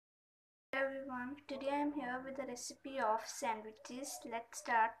everyone, today I am here with a recipe of sandwiches. Let's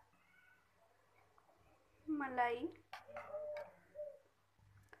start. Malai,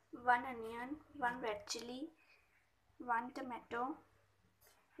 1 onion, 1 red chili, 1 tomato,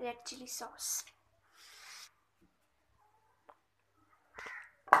 red chili sauce.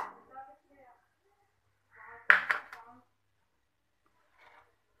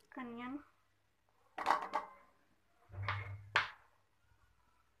 Onion,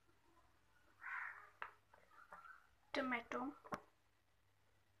 tomato,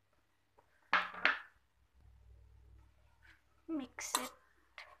 mix it.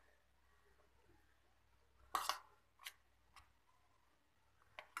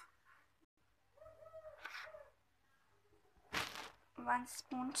 One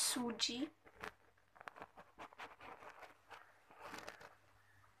spoon suji,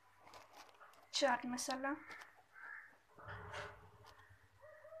 chaat masala,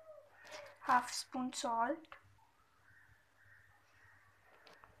 half spoon salt,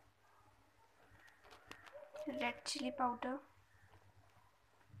 red chili powder,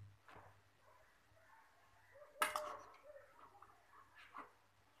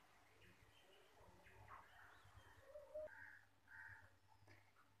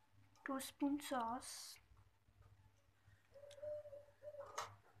 two spoon sauce,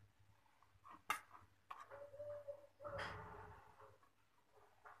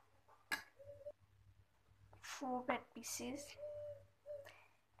 four bread pieces.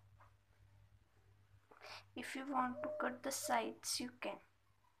 If you want to cut the sides, you can.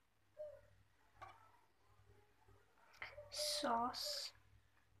 Sauce,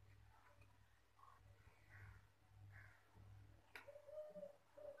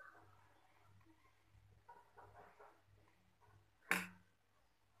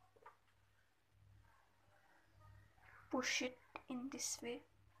 push it in this way.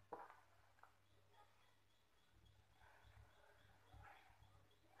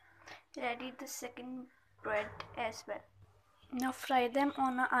 Ready the second bread as well. Now fry them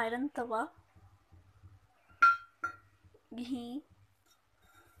on an iron tawa. Ghee,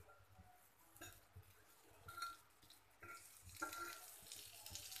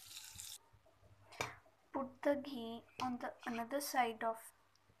 put the ghee on the another side of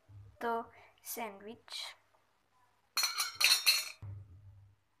the sandwich.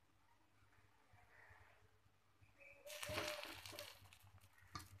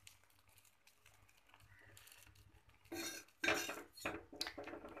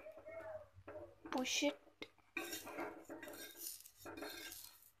 Push it.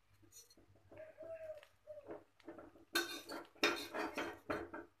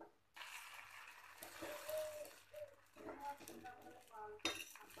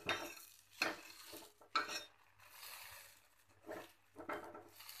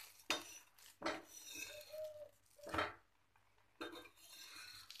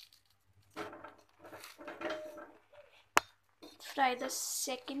 Fry the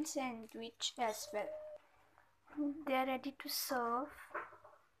second sandwich as well. They are ready to serve.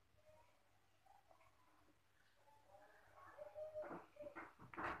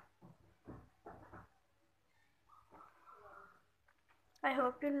 I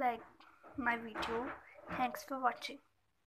hope you liked my video. Thanks for watching.